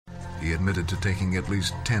He admitted to taking at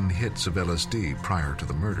least 10 hits of LSD prior to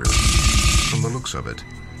the murder. From the looks of it,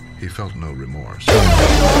 he felt no remorse. Yeah?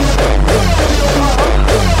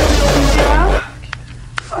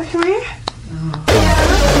 Like me?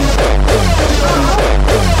 Yeah?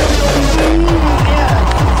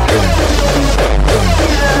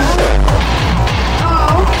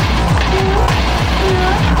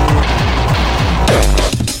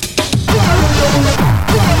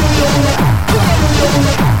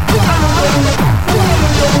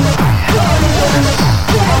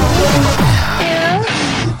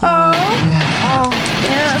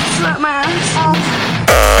 Slap my ass.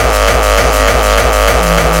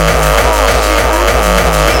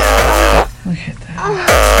 Look at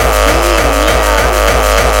that.